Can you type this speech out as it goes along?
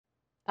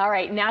All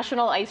right,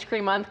 National Ice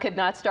Cream Month could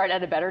not start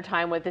at a better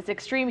time with this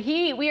extreme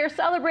heat. We are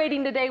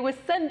celebrating today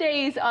with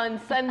Sundays on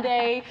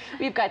Sunday.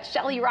 We've got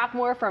Shelly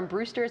Rockmore from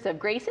Brewsters of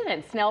Grayson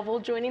and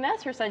Snellville joining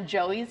us. Her son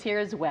Joey's here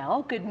as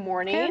well. Good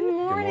morning. Good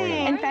morning.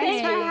 And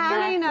thanks for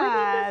having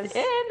us.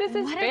 This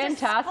is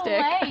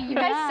fantastic. You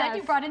guys said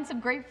you brought in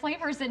some great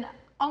flavors, and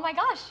oh my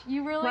gosh,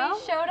 you really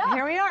showed up.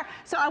 Here we are.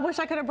 So I wish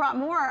I could have brought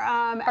more.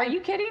 Are you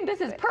kidding?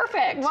 This is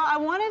perfect. Well, I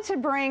wanted to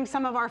bring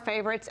some of our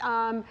favorites.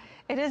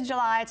 It is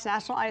July, it's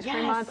National Ice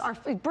Cream Month.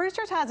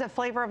 Brewsters has a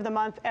flavor of the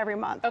month every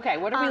month. Okay,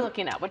 what are we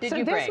looking at? What did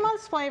you bring? So this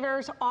month's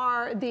flavors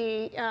are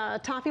the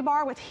toffee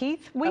bar with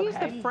Heath. We use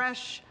the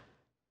fresh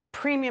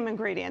premium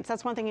ingredients.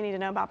 That's one thing you need to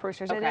know about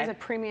Brewsters. It is a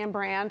premium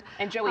brand.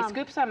 And Joey,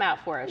 scoop some out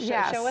for us.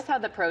 Show us how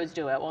the pros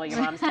do it while your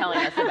mom's telling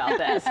us about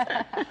this.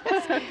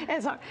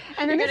 And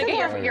then you're going to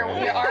get your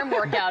arm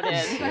workout in.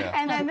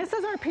 And then this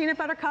is our peanut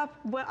butter cup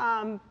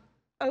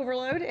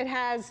overload. It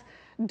has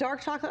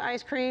dark chocolate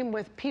ice cream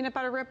with peanut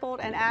butter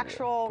rippled and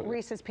actual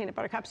Reese's peanut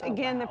butter cups.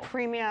 Again, the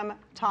premium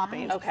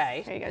toppings.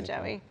 Okay. There you go,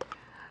 Joey.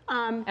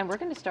 And we're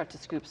going to start to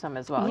scoop some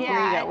as well. Here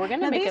you go. We're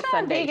going to make a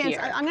sundae here.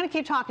 I'm going to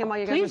keep talking while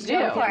you guys Please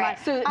do.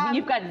 So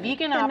you've got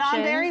vegan options.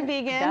 Non-dairy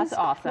vegans. That's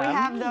awesome. We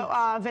have the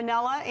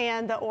vanilla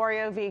and the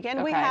Oreo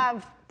vegan. We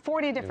have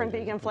 40 different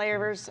vegan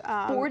flavors.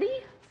 40?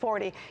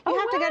 40. You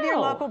have to go to your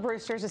local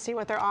Brewsters to see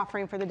what they're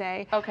offering for the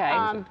day.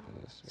 Okay.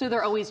 So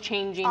they're always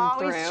changing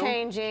Always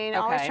changing,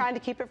 always trying to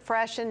keep it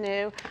fresh and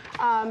new.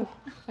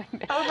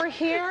 Over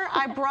here,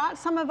 I brought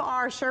some of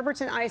our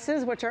sherbets and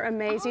ices, which are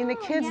amazing. The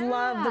kids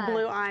love the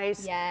blue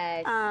ice.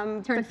 Yes,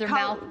 turns their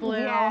mouth blue.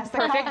 Yes,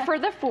 perfect for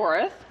the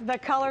 4th. The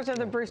colors of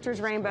the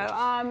Brewsters rainbow.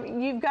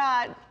 You've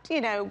got,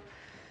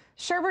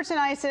 sherbets and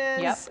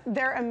ices. Yep.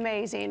 They're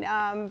amazing.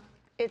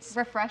 It's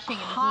refreshing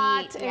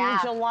hot in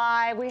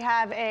July. We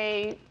have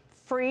a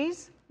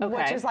freeze,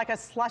 which is like a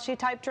slushy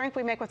type drink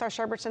we make with our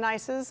sherbets and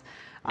ices.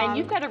 And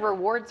you've got a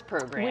rewards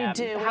program. We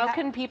do. How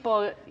can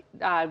people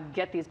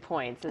get these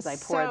points as I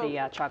pour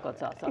the chocolate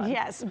sauce on?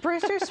 Yes,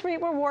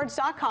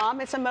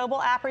 BrewsterSweetRewards.com. It's a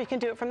mobile app where you can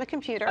do it from the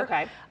computer.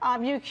 Okay.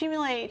 You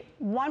accumulate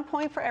 1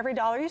 point for every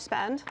 $1 you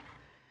spend.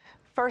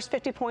 First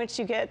 50 points,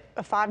 you get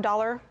a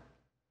 $5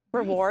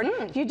 reward.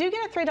 You do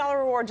get a $3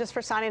 reward just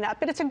for signing up,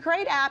 but it's a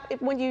great app.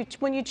 When you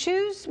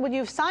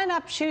sign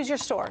up, choose your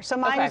store. So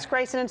mine is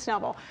Grayson and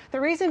Snellville. The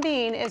reason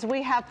being is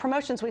we have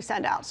promotions we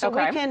send out, so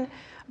we can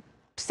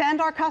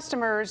send our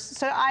customers.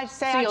 So I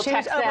say I choose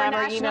text over them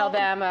national, or email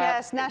them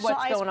what's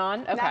going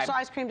on. National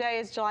Ice Cream Day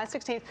is July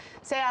 16th.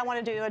 Say I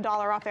want to do $1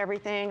 off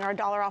everything or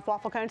 $1 off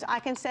waffle cones. I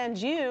can send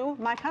you,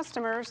 my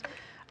customers,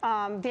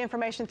 the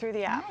information through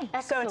the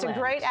app. So it's a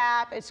great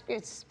app.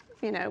 It's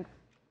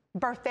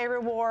birthday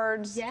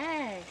rewards.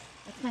 Yes,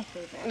 that's my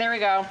favorite. There we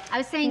go. I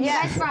was saying you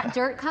guys brought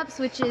dirt cups,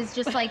 which is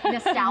just like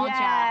nostalgia.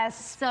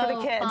 Yes, so for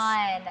the kids.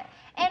 Fun.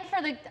 And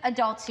for the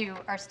adults who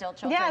are still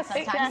children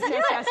sometimes.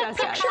 Yes.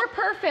 Picture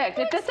perfect.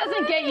 If this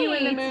doesn't get you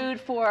in the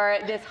mood for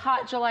this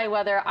hot July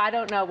weather, I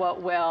don't know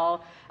what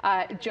will.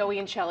 Joey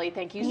and Shelly,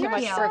 thank you so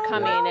much for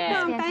coming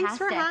in. Thanks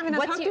for having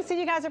us. Hope to see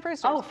you guys at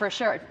Brewsters. Oh, for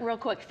sure. Real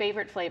quick,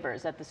 favorite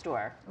flavors at the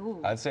store?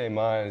 I'd say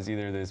mine is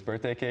either this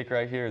birthday cake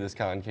right here or this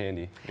cotton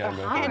candy.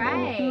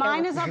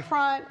 Mine is up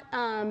front,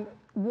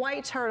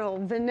 white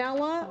turtle,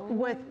 vanilla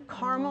with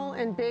caramel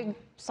and big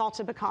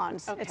salted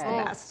pecans. It's the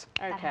best.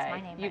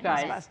 Okay. You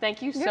guys,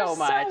 thank you so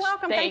much. You're so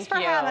welcome. Thanks for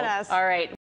having us. All right.